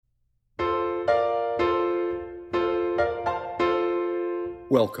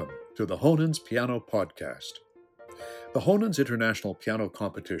Welcome to the Honens Piano Podcast. The Honens International Piano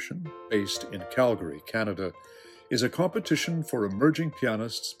Competition, based in Calgary, Canada, is a competition for emerging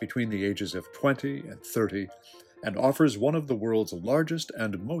pianists between the ages of 20 and 30 and offers one of the world's largest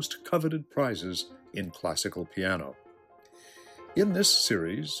and most coveted prizes in classical piano. In this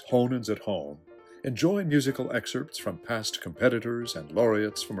series, Honens at Home, enjoy musical excerpts from past competitors and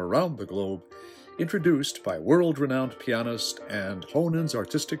laureates from around the globe, introduced by world-renowned pianist and Honens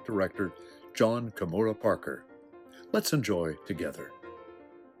artistic director John Kimura Parker. Let's enjoy together.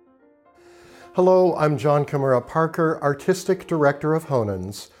 Hello, I'm John Kimura Parker, artistic director of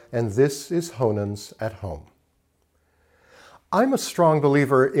Honens, and this is Honens at Home. I'm a strong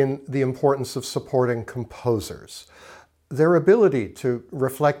believer in the importance of supporting composers. Their ability to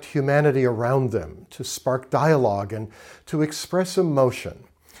reflect humanity around them, to spark dialogue, and to express emotion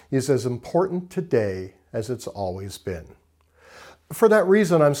is as important today as it's always been. For that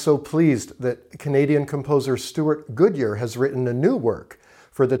reason, I'm so pleased that Canadian composer Stuart Goodyear has written a new work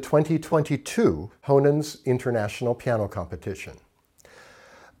for the 2022 Honens International Piano Competition.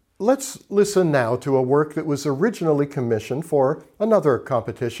 Let's listen now to a work that was originally commissioned for another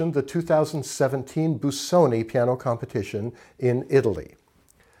competition, the 2017 Busoni Piano Competition in Italy.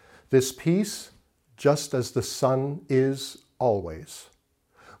 This piece, Just as the Sun Is Always,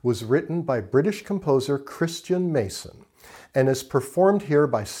 was written by British composer Christian Mason and is performed here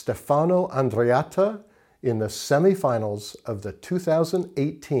by Stefano Andreatta in the semifinals of the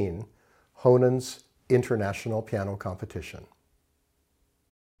 2018 Honens International Piano Competition.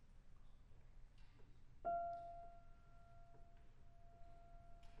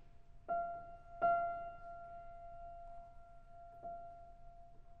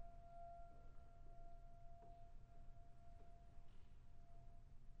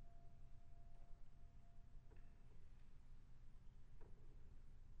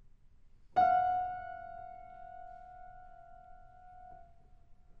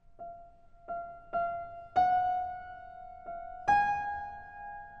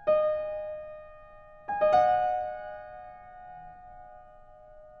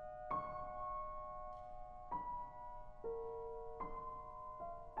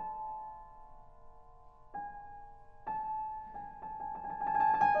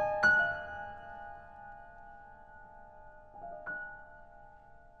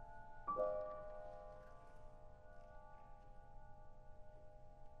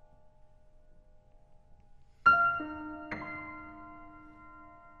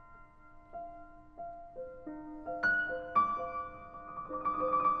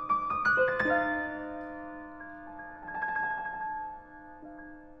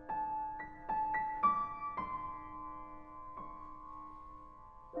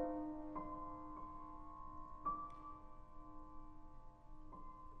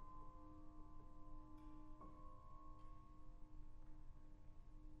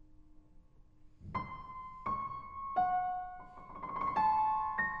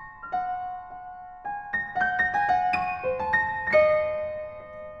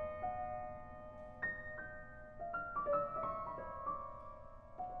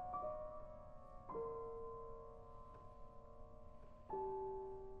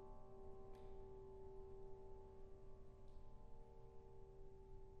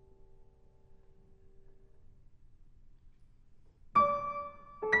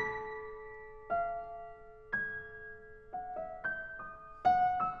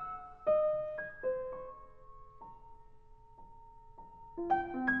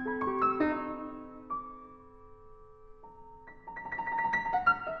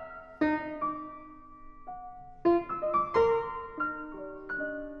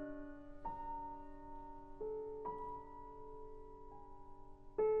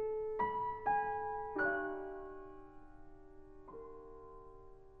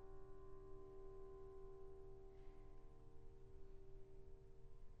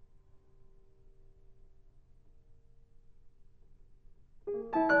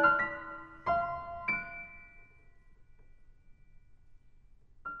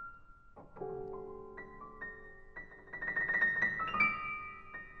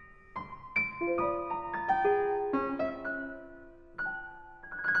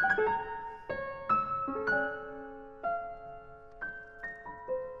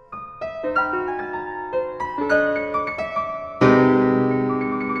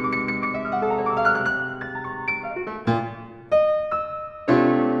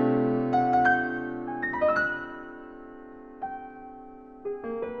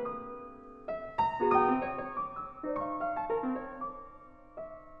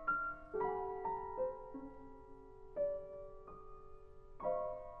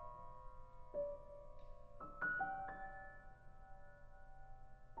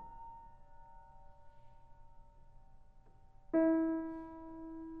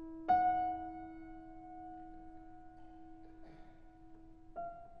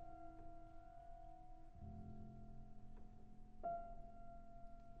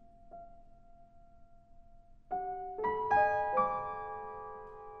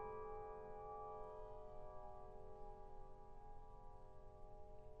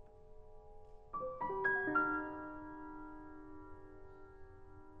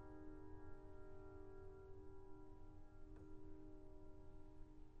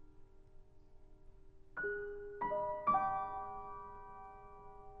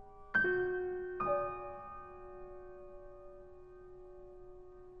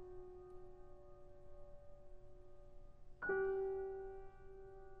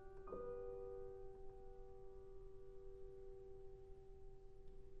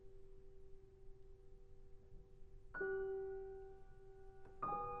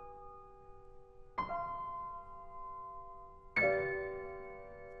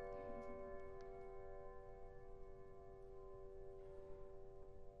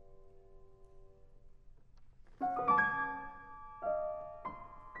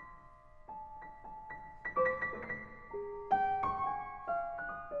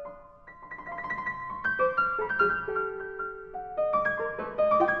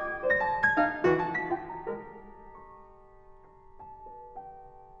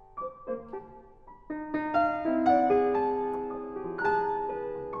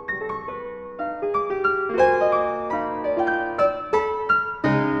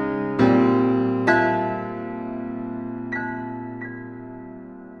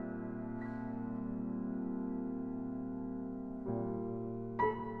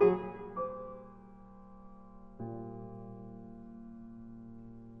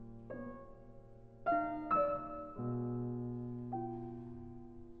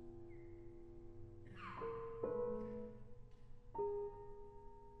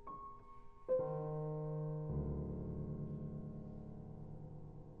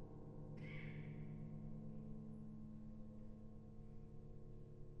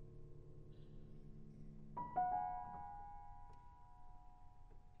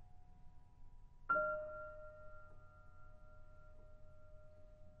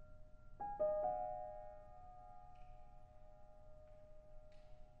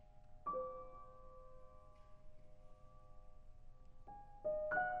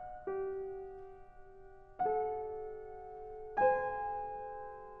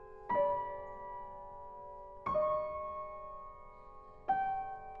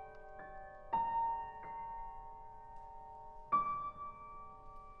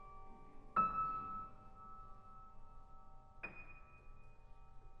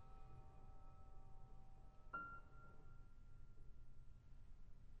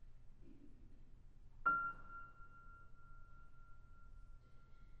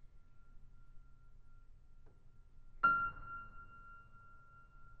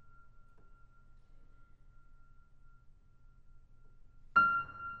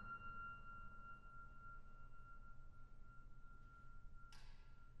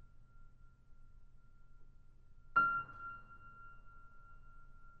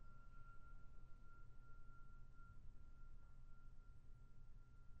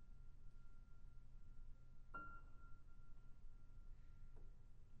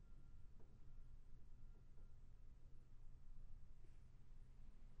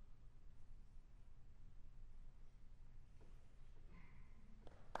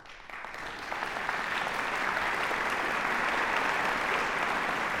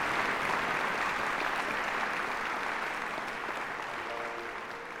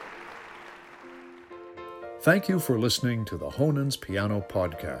 Thank you for listening to the Honens Piano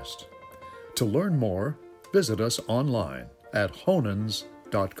Podcast. To learn more, visit us online at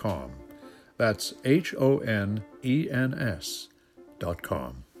honens.com. That's HONENS.com.